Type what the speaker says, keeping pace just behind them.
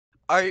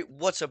Alright,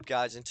 what's up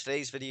guys? In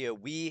today's video,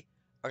 we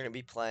are going to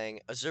be playing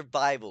a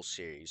survival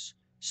series.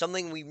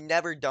 Something we've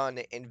never done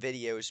in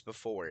videos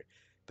before.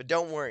 But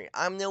don't worry,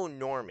 I'm no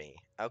normie,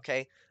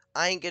 okay?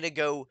 I ain't going to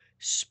go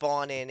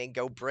spawn in and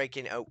go break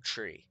an oak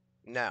tree.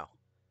 No.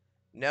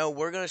 No,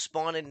 we're going to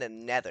spawn in the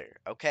nether,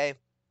 okay?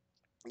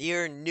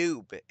 You're a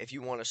noob if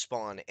you want to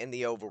spawn in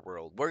the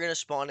overworld. We're going to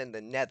spawn in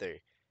the nether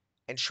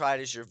and try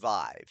to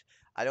survive.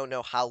 I don't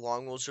know how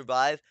long we'll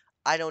survive.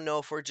 I don't know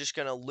if we're just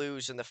going to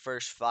lose in the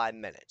first 5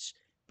 minutes.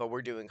 But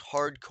we're doing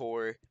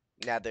hardcore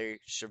nether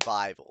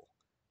survival.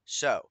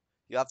 So,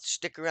 you have to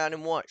stick around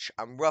and watch.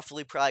 I'm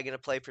roughly probably going to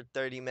play for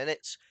 30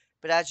 minutes.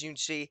 But as you can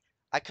see,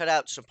 I cut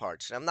out some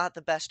parts. And I'm not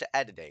the best at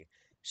editing.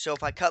 So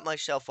if I cut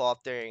myself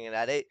off during an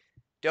edit,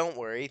 don't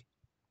worry.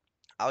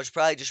 I was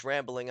probably just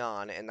rambling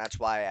on, and that's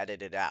why I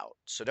edited it out.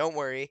 So don't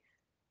worry,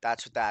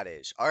 that's what that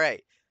is.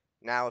 Alright,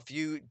 now if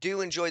you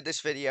do enjoy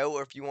this video,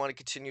 or if you want to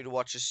continue to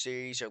watch this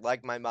series, or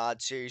like my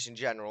mod series in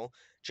general,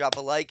 drop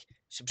a like,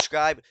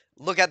 subscribe,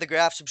 look at the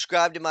graph,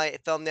 subscribe to my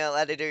thumbnail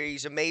editor,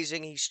 he's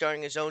amazing, he's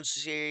starting his own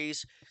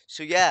series.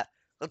 So yeah,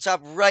 let's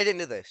hop right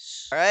into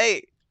this.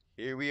 Alright,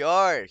 here we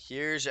are.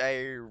 Here's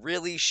a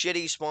really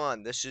shitty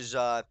spawn. This is,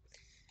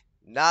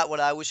 not what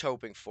I was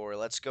hoping for.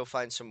 Let's go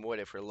find some wood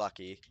if we're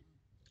lucky.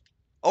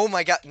 Oh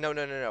my god, no,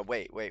 no, no, no,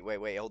 wait,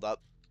 hold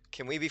up.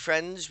 Can we be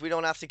friends? We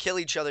don't have to kill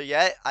each other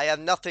yet. I have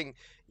nothing.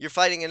 You're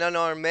fighting an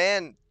unarmed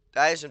man.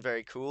 That isn't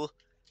very cool.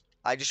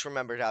 I just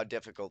remembered how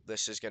difficult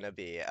this is gonna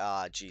be.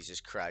 Ah,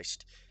 Jesus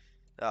Christ.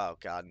 Oh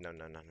god, no,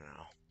 no, no,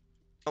 no.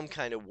 Some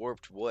kind of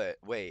warped wood.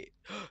 Wait.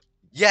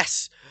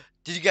 Yes!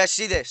 Did you guys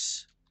see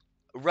this?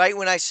 Right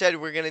when I said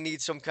we're gonna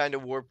need some kind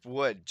of warped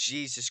wood.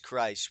 Jesus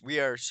Christ. We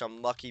are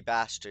some lucky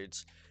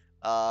bastards.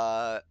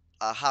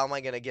 How am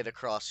I gonna get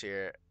across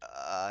here?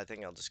 I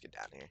think I'll just get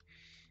down here.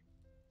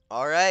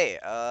 Alright,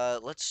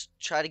 let's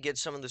try to get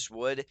some of this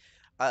wood.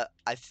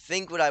 I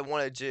think what I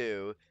want to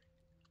do...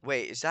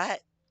 Wait, is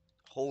that...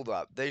 Hold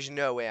up, there's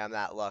no way I'm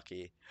that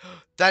lucky.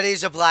 That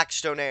is a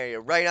blackstone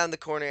area, right on the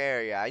corner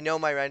area. I know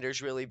my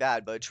render's really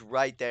bad, but it's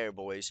right there,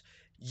 boys.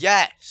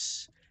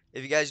 Yes!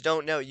 If you guys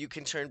don't know, you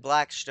can turn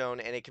blackstone,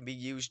 and it can be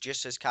used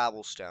just as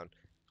cobblestone.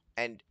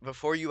 And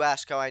before you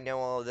ask how I know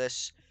all of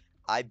this,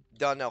 I've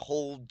done a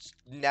whole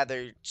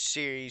Nether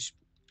series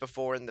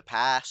before in the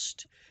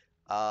past.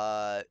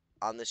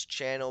 On this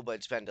channel, but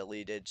it's been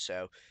deleted,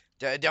 so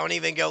don't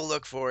even go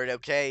look for it,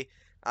 okay?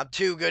 I'm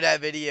too good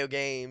at video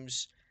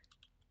games.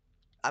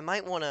 I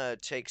might want to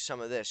take some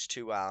of this,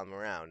 too, while I'm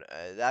around.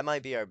 That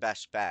might be our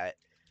best bet,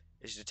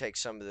 is to take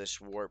some of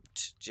this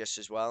warped just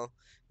as well.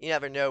 You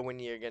never know when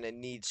you're going to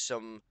need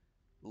some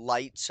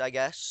lights, I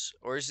guess.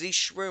 Or is these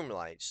shroom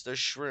lights? They're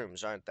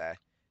shrooms, aren't they?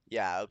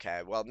 Yeah,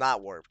 okay. Well,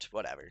 not warped.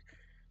 Whatever.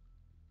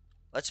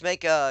 Let's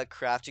make a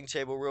crafting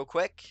table real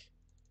quick.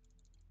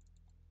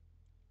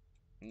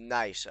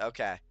 Nice,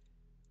 okay.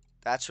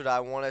 That's what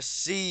I want to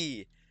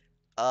see.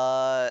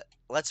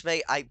 Let's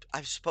make, I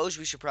suppose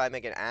we should probably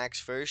make an axe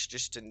first,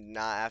 just to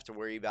not have to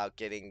worry about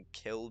getting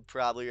killed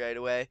probably right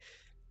away.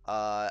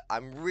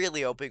 I'm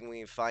really hoping we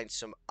can find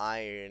some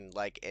iron,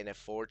 like, in a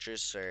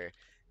fortress or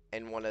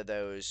in one of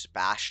those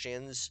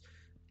bastions.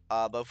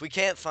 But if we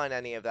can't find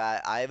any of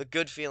that, I have a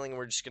good feeling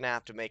we're just gonna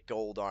have to make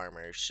gold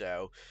armor,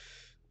 so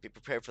be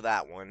prepared for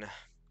that one.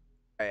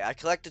 Alright, I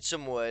collected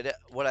some wood.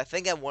 What I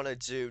think I want to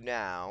do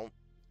now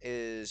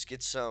is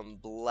get some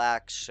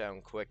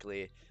blackstone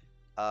quickly.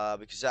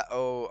 Because that,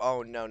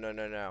 oh, no, no,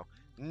 no, no.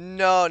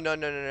 No, no,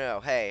 no, no,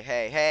 no. Hey,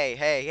 hey, hey,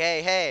 hey,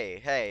 hey,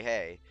 hey, hey,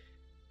 hey.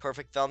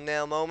 Perfect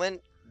thumbnail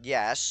moment?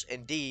 Yes,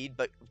 indeed,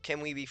 but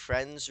can we be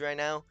friends right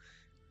now?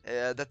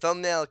 The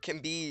thumbnail can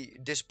be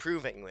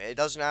disproving. It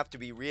doesn't have to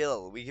be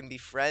real. We can be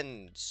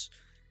friends.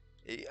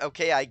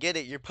 Okay, I get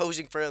it. You're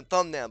posing for a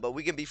thumbnail, but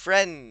we can be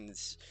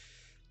friends.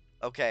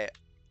 Okay,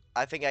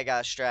 I think I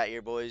got a strat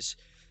here, boys.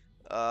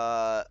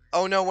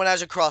 Oh no, one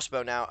has a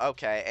crossbow now.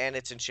 Okay, and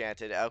it's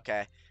enchanted.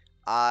 Okay.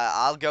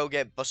 I'll go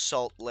get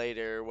basalt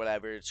later,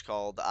 whatever it's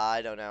called.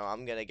 I don't know.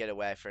 I'm gonna get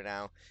away for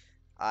now.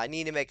 I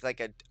need to make like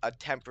a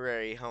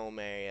temporary home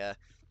area.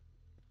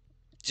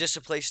 Just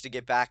a place to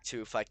get back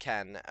to if I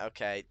can.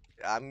 Okay.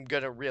 I'm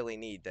gonna really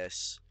need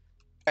this.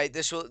 Alright,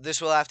 this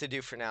will have to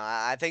do for now.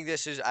 I think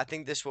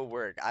this will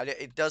work.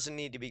 It doesn't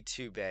need to be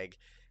too big.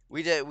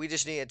 We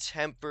just need a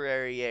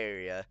temporary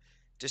area,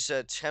 just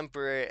a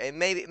temporary, and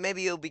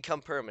maybe it'll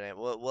become permanent.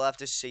 We'll have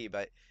to see.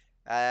 But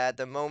at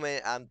the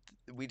moment,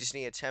 we just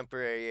need a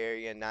temporary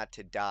area not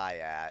to die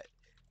at.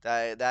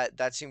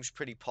 That seems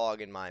pretty pog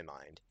in my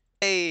mind.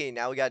 Hey,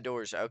 now we got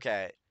doors.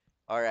 Okay,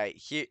 all right.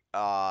 Here,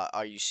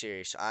 are you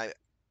serious?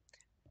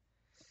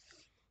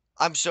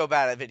 I'm so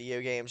bad at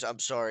video games. I'm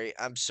sorry.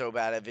 I'm so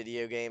bad at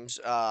video games.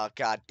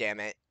 God damn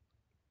it.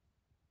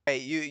 Hey,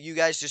 you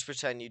guys just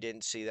pretend you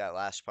didn't see that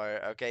last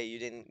part, okay? You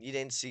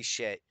didn't see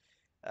shit.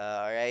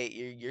 All right.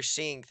 You're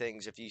seeing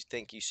things if you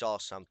think you saw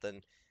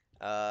something.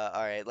 All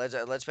right.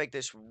 Let's make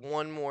this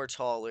one more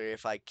taller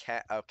if I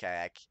can.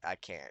 Okay, I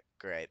can't.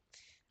 Great.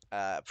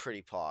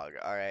 Pretty pog.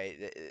 All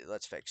right.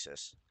 Let's fix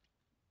this.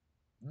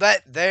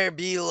 Let there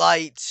be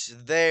light.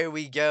 There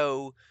we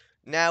go.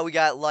 Now we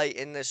got light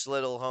in this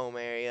little home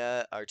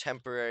area, our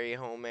temporary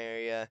home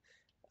area.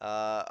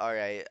 All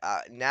right.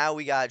 Now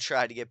we gotta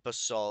try to get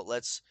basalt.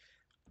 Let's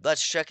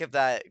check if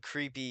that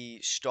creepy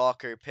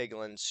stalker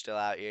piglin's still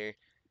out here.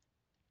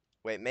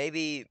 Wait,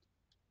 maybe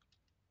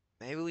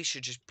we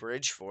should just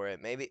bridge for it.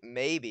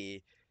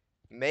 Maybe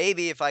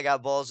if I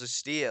got balls of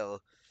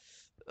steel.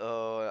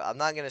 Oh, I'm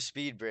not gonna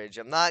speed bridge.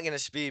 I'm not gonna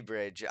speed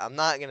bridge. I'm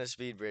not gonna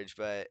speed bridge,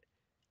 but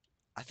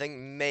I think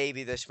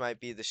maybe this might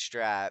be the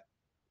strat.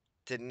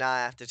 Did not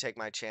have to take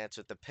my chance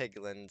with the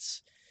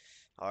piglins.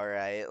 All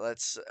right,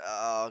 let's.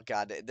 Oh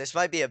god, this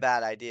might be a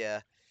bad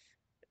idea.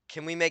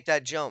 Can we make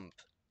that jump?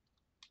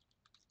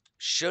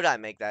 Should I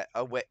make that?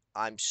 Oh wait,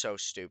 I'm so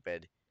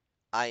stupid.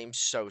 I am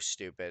so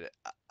stupid.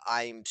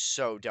 I'm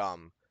so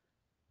dumb.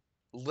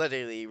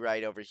 Literally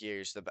right over here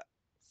is the.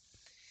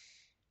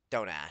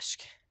 Don't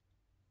ask.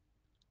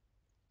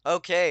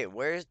 Okay,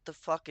 where the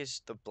fuck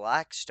is the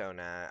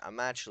Blackstone at? I'm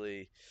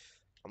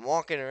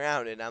walking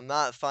around and I'm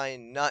not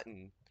finding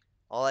nothing.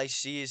 All I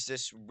see is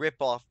this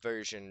rip-off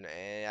version,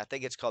 and I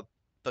think it's called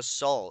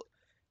Basalt.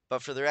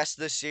 But for the rest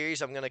of the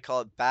series, I'm gonna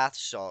call it Bath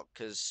Salt,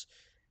 because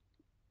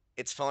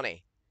it's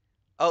funny.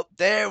 Oh,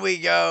 there we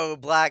go,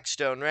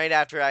 Blackstone, right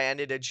after I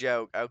ended a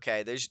joke.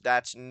 Okay,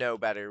 that's no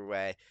better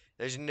way.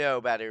 There's no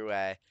better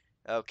way.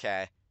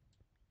 Okay.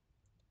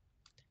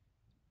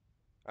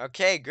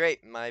 Okay,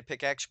 great. My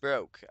pickaxe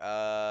broke.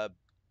 But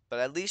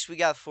at least we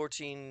got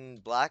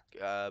 14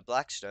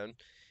 blackstone.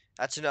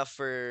 That's enough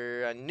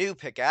for a new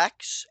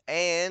pickaxe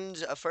and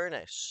a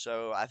furnace.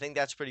 So I think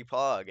that's pretty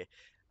pog.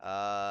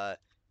 Uh,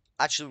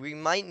 Actually, we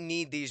might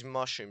need these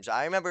mushrooms.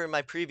 I remember in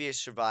my previous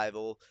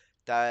survival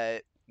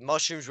that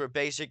mushrooms were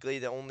basically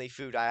the only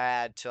food I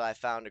had till I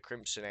found a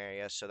crimson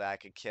area so that I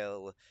could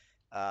kill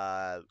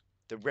uh,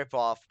 the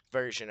rip-off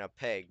version of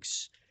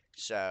pigs.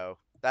 So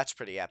that's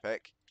pretty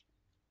epic.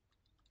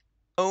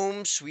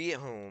 Home sweet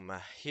home.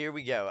 Here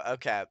we go.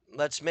 Okay,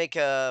 let's make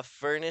a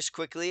furnace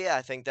quickly.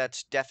 I think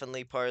that's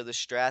definitely part of the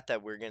strat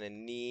that we're gonna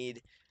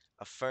need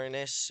a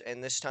furnace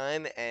in this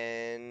time,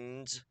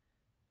 and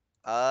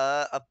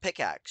a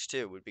pickaxe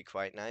too would be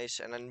quite nice.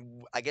 And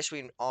then I guess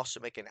we can also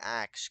make an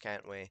axe,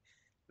 can't we?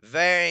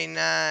 Very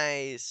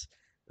nice.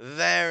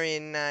 Very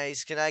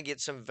nice. Can I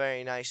get some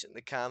very nice in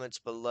the comments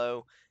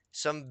below?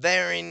 Some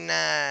very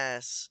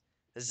nice.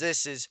 'Cause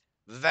this is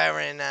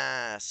very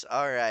nice.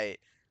 Alright.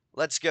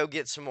 Let's go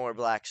get some more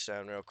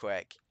blackstone real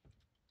quick.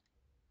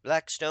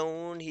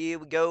 Blackstone, here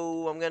we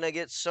go. I'm gonna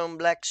get some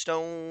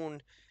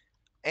blackstone.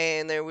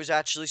 And there was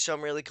actually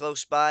some really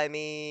close by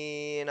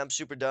me, and I'm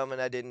super dumb and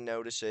I didn't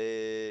notice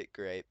it.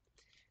 Great.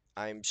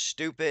 I'm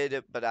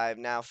stupid, but I have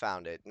now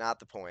found it. Not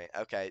the point.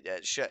 Okay,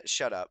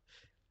 shut up.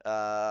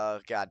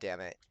 God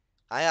damn it.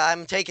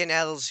 I'm taking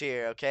L's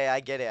here, okay? I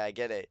get it, I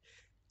get it.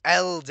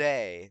 L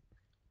day.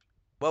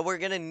 What we're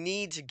gonna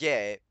need to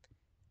get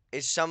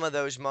is some of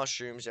those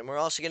mushrooms, and we're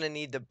also gonna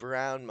need the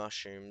brown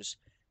mushrooms.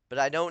 But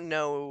I don't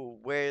know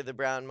where the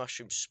brown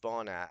mushrooms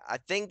spawn at. I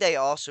think they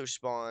also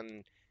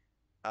spawn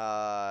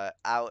out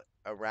and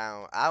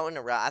around.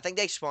 I think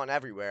they spawn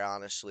everywhere,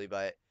 honestly,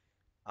 but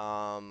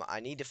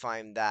I need to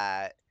find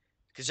that.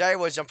 Because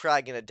otherwise I'm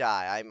probably gonna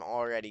die. I'm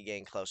already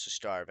getting close to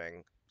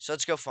starving. So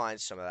let's go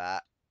find some of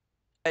that.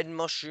 Red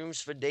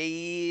mushrooms for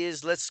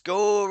days. Let's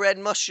go, red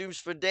mushrooms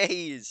for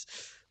days.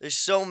 There's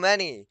so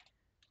many.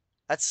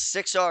 That's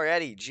 6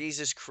 already.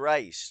 Jesus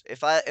Christ.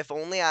 If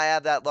only I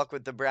have that luck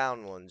with the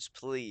brown ones,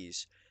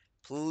 please.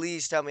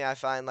 Please tell me I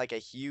find like a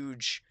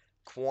huge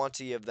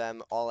quantity of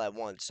them all at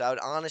once. That would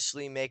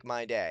honestly make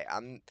my day.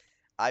 I'm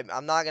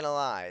not gonna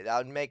lie. That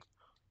would make.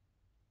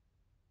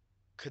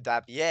 Could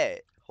that be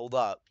it? Hold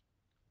up.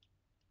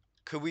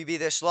 Could we be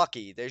this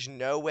lucky? There's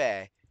no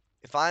way.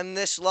 If I'm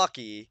this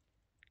lucky,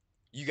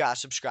 you gotta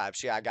subscribe.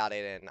 See, I got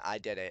it in. I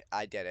did it.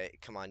 I did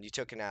it. Come on, you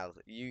took an L.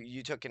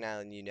 You took an L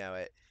and you know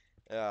it.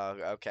 Oh,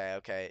 okay,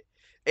 okay.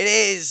 It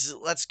is.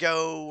 Let's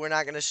go. We're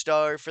not gonna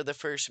starve for the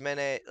first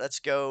minute. Let's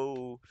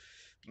go.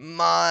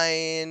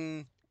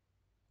 Mine.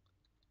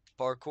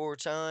 Parkour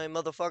time,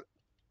 motherfucker.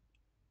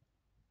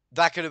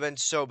 That could have been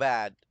so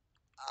bad.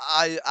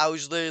 I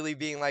was literally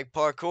being like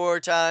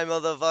parkour time,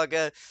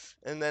 motherfucker,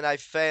 and then I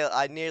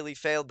nearly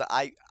failed.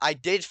 I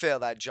did fail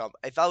that jump.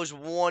 If I was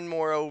one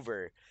more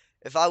over,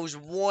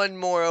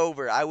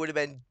 I would have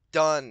been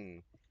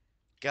done.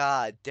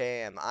 God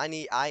damn.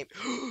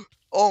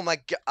 Oh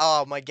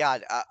my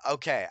god.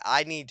 Okay,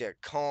 I need to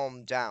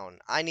calm down.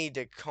 I need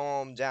to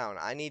calm down.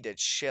 I need to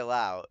chill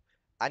out.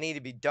 I need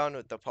to be done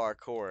with the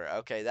parkour.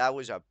 Okay, that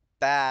was a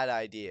bad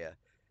idea.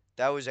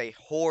 That was a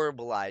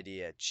horrible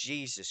idea.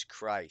 Jesus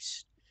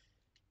Christ.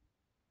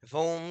 If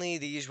only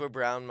these were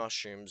brown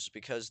mushrooms,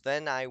 because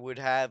then I would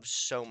have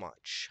so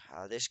much.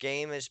 This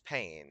game is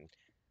pain.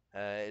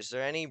 Is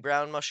there any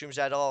brown mushrooms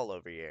at all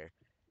over here?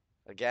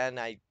 Again,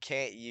 I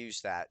can't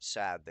use that,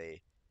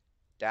 sadly.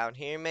 Down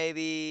here,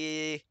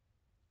 maybe?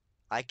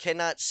 I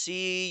cannot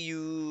see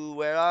you.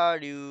 Where are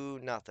you?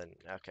 Nothing.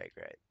 Okay,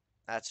 great.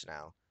 That's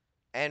now.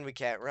 And we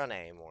can't run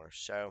anymore,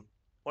 so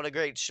what a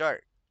great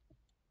start.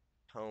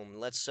 Home.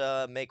 Let's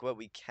make what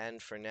we can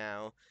for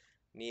now.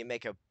 Need to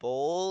make a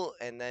bowl,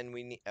 and then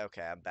we need.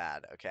 Okay, I'm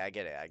bad. Okay, I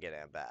get it. I get it.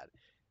 I'm bad.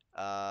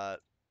 Uh,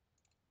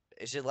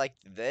 is it like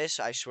this?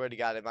 I swear to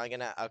God, am I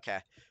gonna? Okay.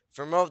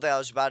 For a moment, I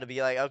was about to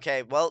be like,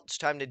 okay, well, it's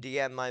time to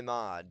DM my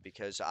mod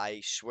because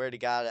I swear to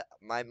God,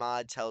 my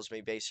mod tells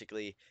me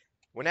basically,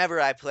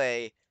 whenever I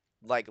play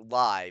like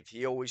live,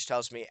 he always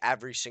tells me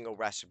every single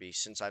recipe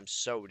since I'm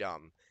so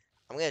dumb.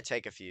 I'm gonna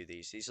take a few of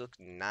these. These look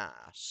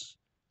nice.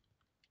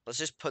 Let's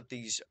just put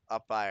these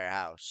up by our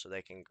house so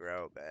they can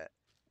grow a bit.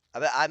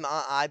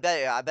 I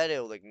bet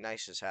it'll look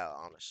nice as hell,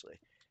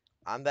 honestly.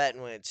 I'm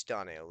betting when it's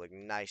done, it'll look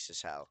nice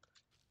as hell.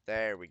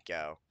 There we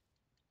go.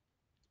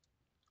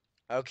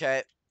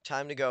 Okay,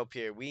 time to go up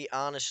here. We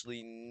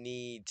honestly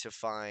need to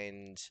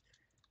find,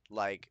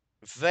 like,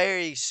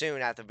 very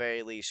soon at the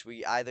very least,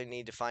 we either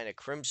need to find a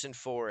crimson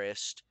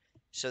forest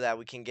so that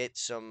we can get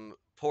some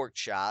pork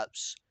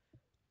chops,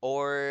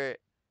 or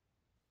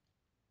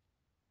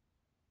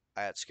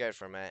I got scared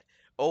for a minute,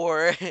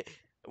 or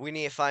we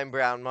need to find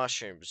brown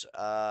mushrooms.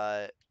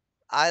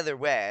 Either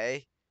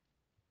way,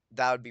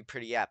 that would be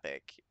pretty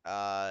epic.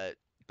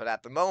 But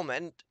at the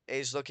moment,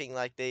 it's looking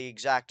like the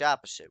exact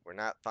opposite. We're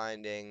not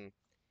finding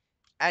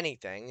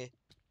anything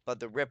but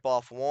the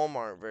rip-off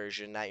Walmart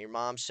version that your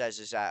mom says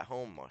is at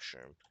home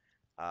mushroom.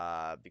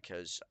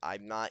 Because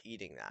I'm not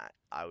eating that.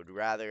 I would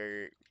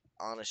rather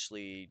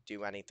honestly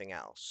do anything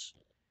else.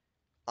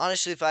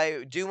 Honestly, if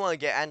I do want to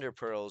get ender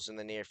pearls in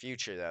the near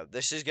future, though,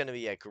 this is going to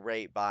be a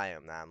great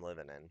biome that I'm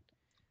living in.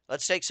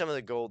 Let's take some of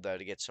the gold, though,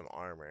 to get some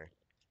armor.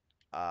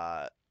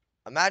 Uh,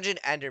 Imagine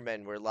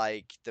Endermen were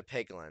like the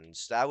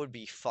piglins. That would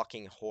be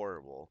fucking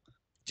horrible.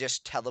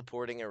 Just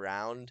teleporting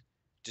around,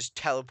 just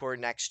teleport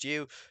next to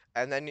you,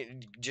 and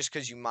then just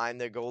because you mine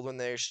their gold when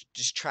they're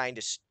just trying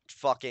to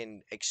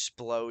fucking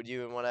explode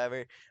you and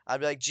whatever. I'd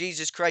be like,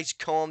 Jesus Christ,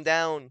 calm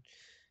down.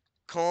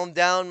 Calm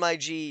down, my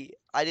G.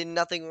 I did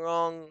nothing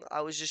wrong.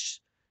 I was just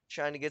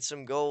trying to get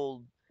some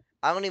gold.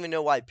 I don't even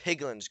know why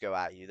piglins go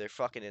at you. They're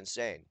fucking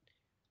insane.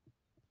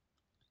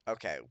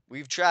 Okay,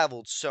 we've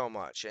traveled so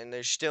much, and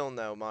there's still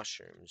no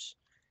mushrooms.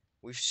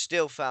 We've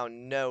still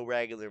found no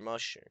regular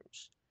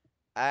mushrooms.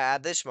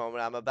 At this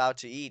moment, I'm about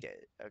to eat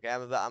it. Okay,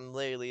 I'm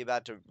literally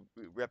about to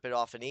rip it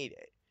off and eat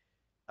it.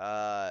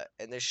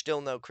 And there's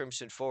still no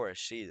crimson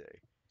forest either.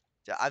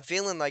 So I'm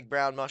feeling like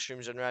brown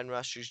mushrooms and red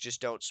mushrooms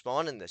just don't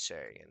spawn in this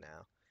area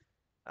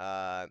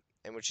now.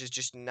 And which is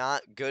just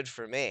not good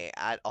for me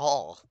at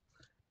all.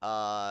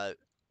 Uh,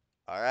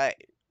 all right.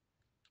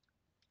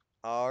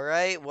 All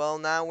right, well,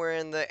 now we're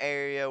in the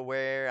area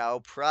where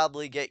I'll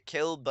probably get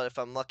killed, but if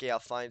I'm lucky, I'll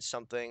find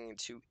something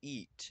to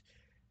eat.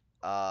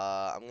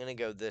 I'm gonna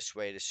go this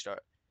way to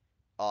start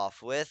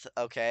off with.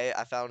 Okay,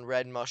 I found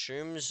red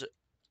mushrooms.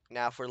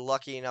 Now, if we're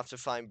lucky enough to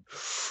find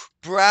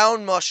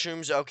brown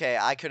mushrooms, okay,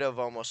 I could have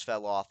almost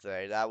fell off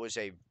there. That was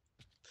a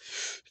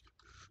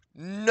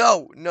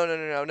no, no, no,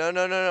 no, no, no,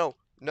 no, no, no,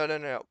 no, no,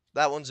 no.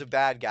 That one's a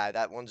bad guy.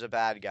 That one's a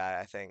bad guy,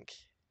 I think.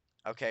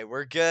 Okay,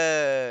 we're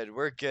good.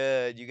 We're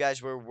good. You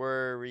guys were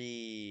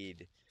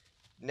worried.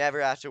 Never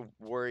have to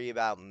worry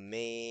about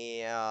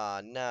me.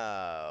 Oh,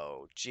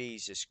 no.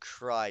 Jesus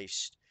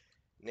Christ.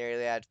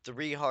 Nearly had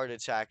 3 heart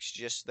attacks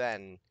just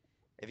then.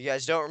 If you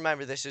guys don't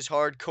remember, this is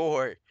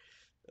hardcore.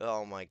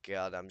 Oh my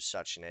god, I'm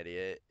such an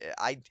idiot.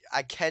 I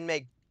can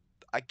make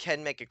a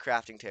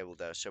crafting table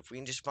though. So if we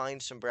can just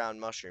find some brown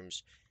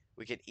mushrooms,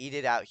 we can eat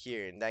it out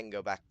here and then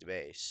go back to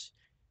base.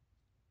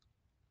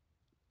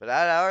 But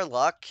at our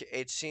luck,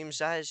 it seems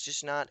that is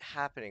just not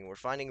happening. We're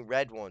finding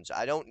red ones.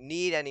 I don't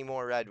need any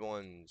more red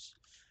ones.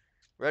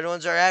 Red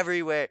ones are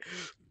everywhere.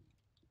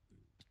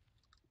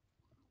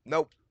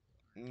 Nope.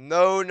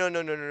 No, no,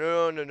 no, no,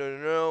 no, no, no, no,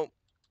 no.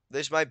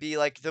 This might be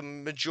like the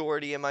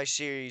majority of my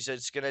series.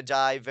 It's gonna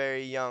die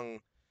very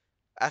young.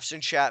 F's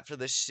in chat for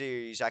this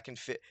series. I can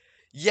fit.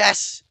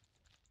 Yes!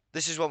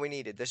 This is what we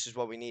needed. This is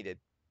what we needed.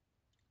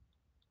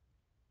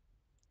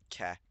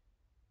 Okay.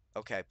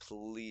 Okay,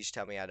 please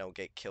tell me I don't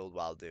get killed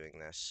while doing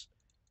this.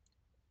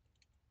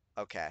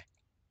 Okay.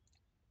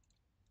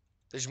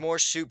 There's more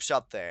soups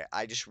up there.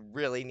 I just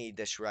really need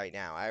this right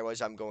now.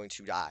 Otherwise, I'm going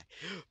to die.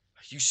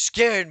 You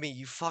scared me,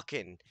 you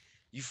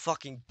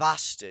fucking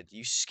bastard.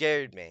 You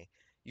scared me.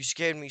 You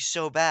scared me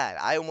so bad.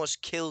 I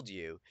almost killed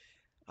you.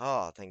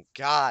 Oh, thank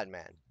God,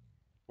 man.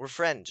 We're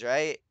friends,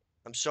 right?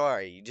 I'm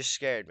sorry. You just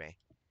scared me.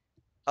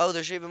 Oh,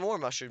 there's even more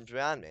mushrooms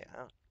behind me.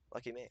 Oh,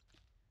 lucky me.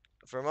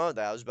 For a moment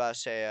there, I was about to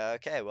say,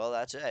 okay, well,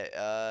 that's it.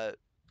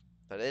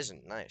 But it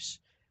isn't. Nice.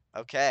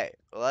 Okay,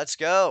 well, let's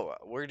go.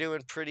 We're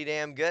doing pretty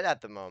damn good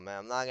at the moment.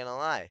 I'm not gonna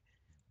lie.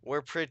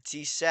 We're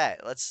pretty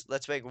set.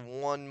 Let's make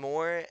one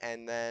more,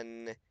 and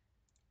then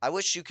I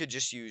wish you could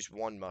just use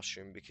one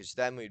mushroom because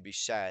then we'd be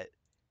set.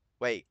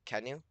 Wait,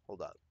 can you?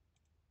 Hold up.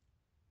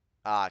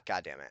 Ah,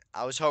 God damn it.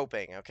 I was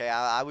hoping, okay?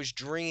 I was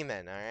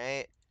dreaming,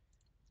 alright?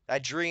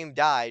 That dream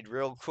died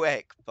real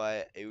quick,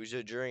 but it was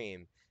a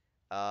dream.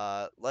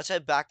 Let's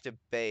head back to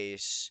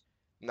base.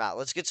 Nah,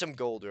 let's get some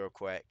gold real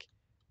quick.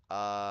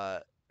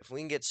 If we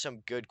can get some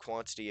good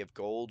quantity of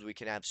gold, we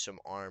can have some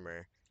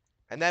armor.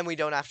 And then we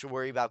don't have to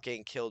worry about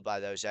getting killed by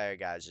those air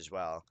guys as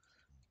well.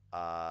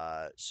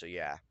 So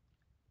yeah.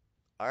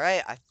 All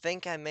right, I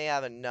think I may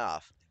have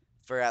enough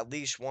for at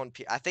least one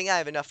piece. I think I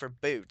have enough for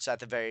boots at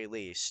the very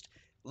least.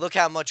 Look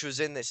how much was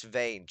in this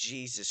vein.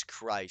 Jesus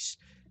Christ.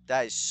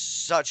 That is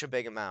such a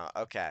big amount.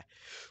 Okay.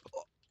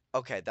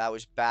 Okay, that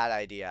was bad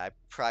idea. I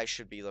probably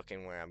should be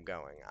looking where I'm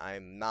going.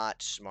 I'm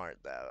not smart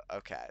though.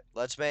 Okay,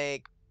 let's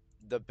make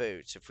the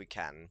boots if we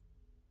can.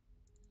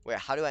 Wait,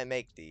 how do I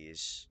make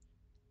these?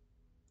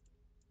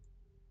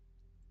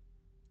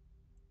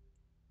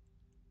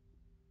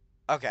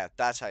 Okay,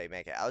 that's how you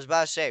make it. I was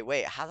about to say,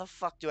 wait, how the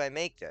fuck do I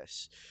make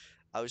this?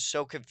 I was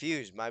so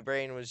confused. My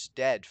brain was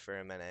dead for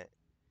a minute.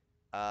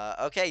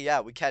 Okay, yeah,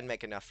 we can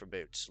make enough for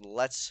boots.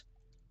 Let's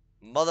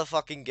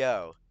motherfucking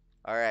go.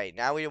 All right,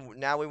 now we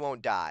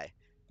won't die.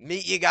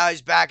 Meet you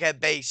guys back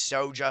at base,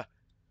 soldier.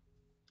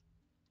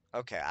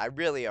 Okay, I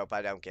really hope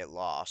I don't get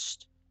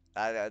lost.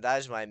 That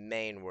is my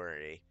main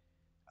worry.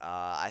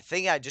 I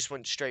think I just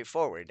went straight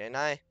forward, didn't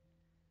I?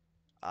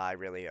 I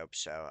really hope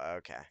so.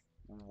 Okay.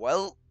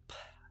 Well,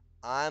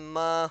 I'm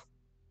uh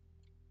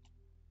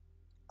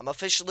I'm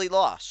officially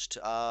lost.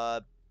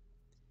 I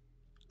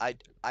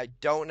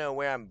don't know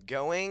where I'm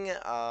going.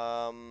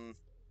 I'm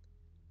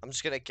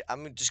just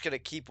gonna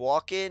keep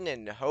walking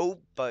and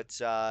hope, but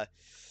at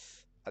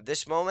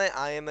this moment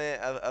I am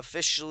I'm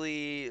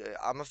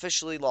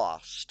officially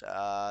lost.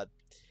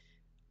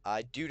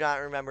 I do not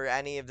remember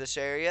any of this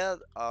area.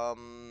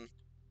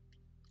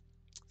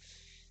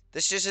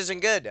 This just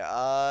isn't good.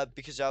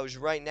 Because I was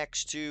right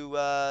next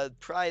to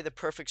probably the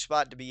perfect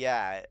spot to be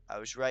at. I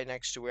was right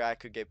next to where I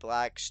could get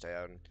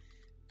Blackstone.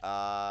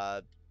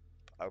 Uh,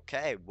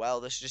 okay, well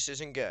this just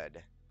isn't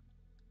good.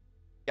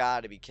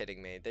 Gotta be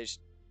kidding me.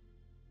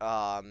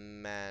 Oh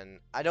man,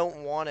 I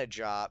don't want to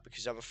drop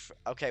because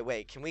okay,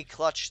 wait, can we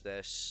clutch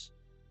this?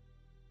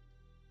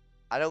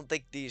 I don't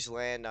think these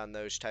land on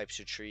those types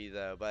of tree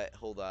though, but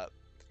hold up.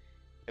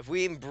 If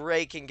we can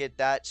break and get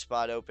that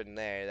spot open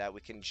there, that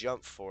we can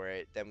jump for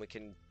it, then we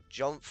can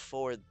jump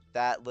for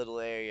that little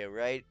area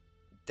right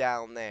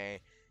down there,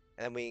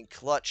 and then we can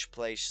clutch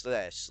place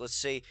this. Let's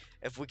see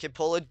if we can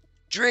pull a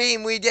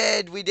dream. We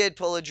did! We did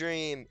pull a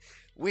dream!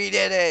 We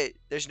did it!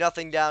 There's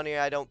nothing down here,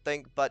 I don't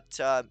think, but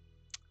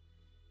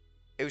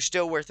it was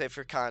still worth it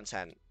for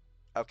content.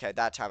 Okay,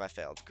 that time I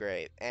failed.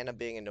 Great. And I'm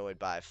being annoyed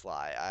by a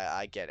fly.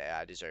 I get it.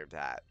 I deserve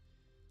that.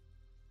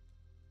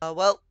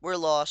 Well, we're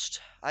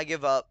lost. I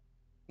give up.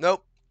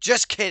 Nope.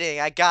 Just kidding.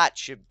 I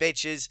got you,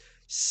 bitches.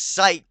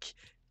 Psych.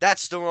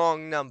 That's the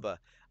wrong number.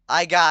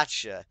 I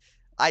gotcha.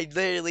 I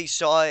literally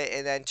saw it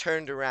and then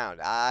turned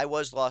around. I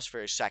was lost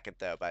for a second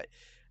though, but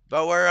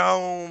we're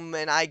home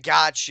and I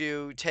got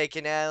you. Take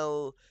an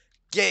L.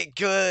 Get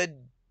good.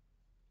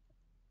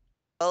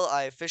 Well,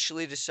 I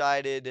officially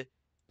decided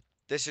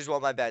this is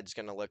what my bed's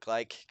gonna look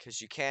like,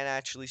 because you can't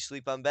actually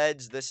sleep on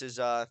beds. It's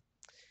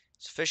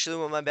officially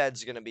what my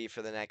bed's gonna be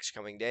for the next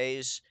coming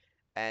days.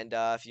 And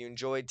if you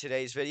enjoyed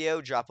today's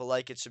video, drop a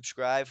like and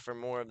subscribe for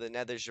more of the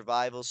Nether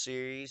Survival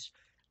series.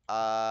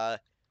 Uh,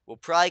 we'll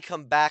probably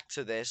come back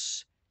to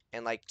this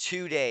in like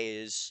 2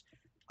 days.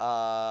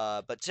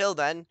 But till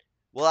then,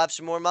 we'll have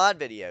some more mod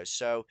videos.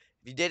 So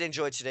if you did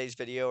enjoy today's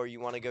video or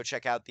you want to go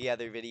check out the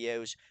other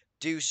videos,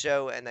 do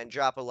so and then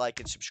drop a like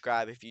and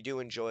subscribe if you do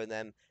enjoy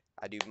them.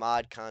 I do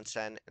mod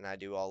content and I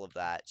do all of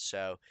that.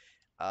 So,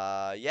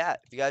 yeah,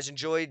 if you guys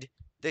enjoyed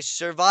this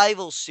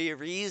survival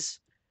series,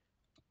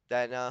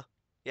 then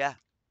yeah,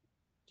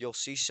 you'll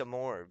see some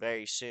more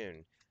very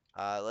soon.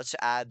 Let's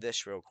add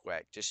this real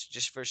quick,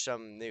 just for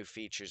some new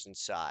features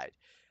inside.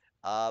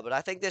 But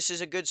I think this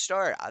is a good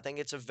start. I think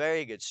it's a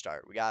very good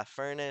start. We got a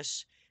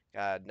furnace,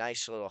 got a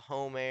nice little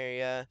home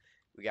area,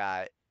 we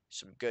got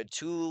some good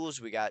tools,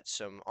 we got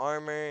some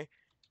armor,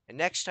 and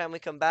next time we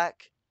come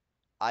back,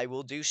 I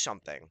will do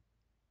something.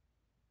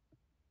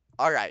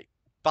 All right,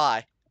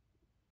 bye.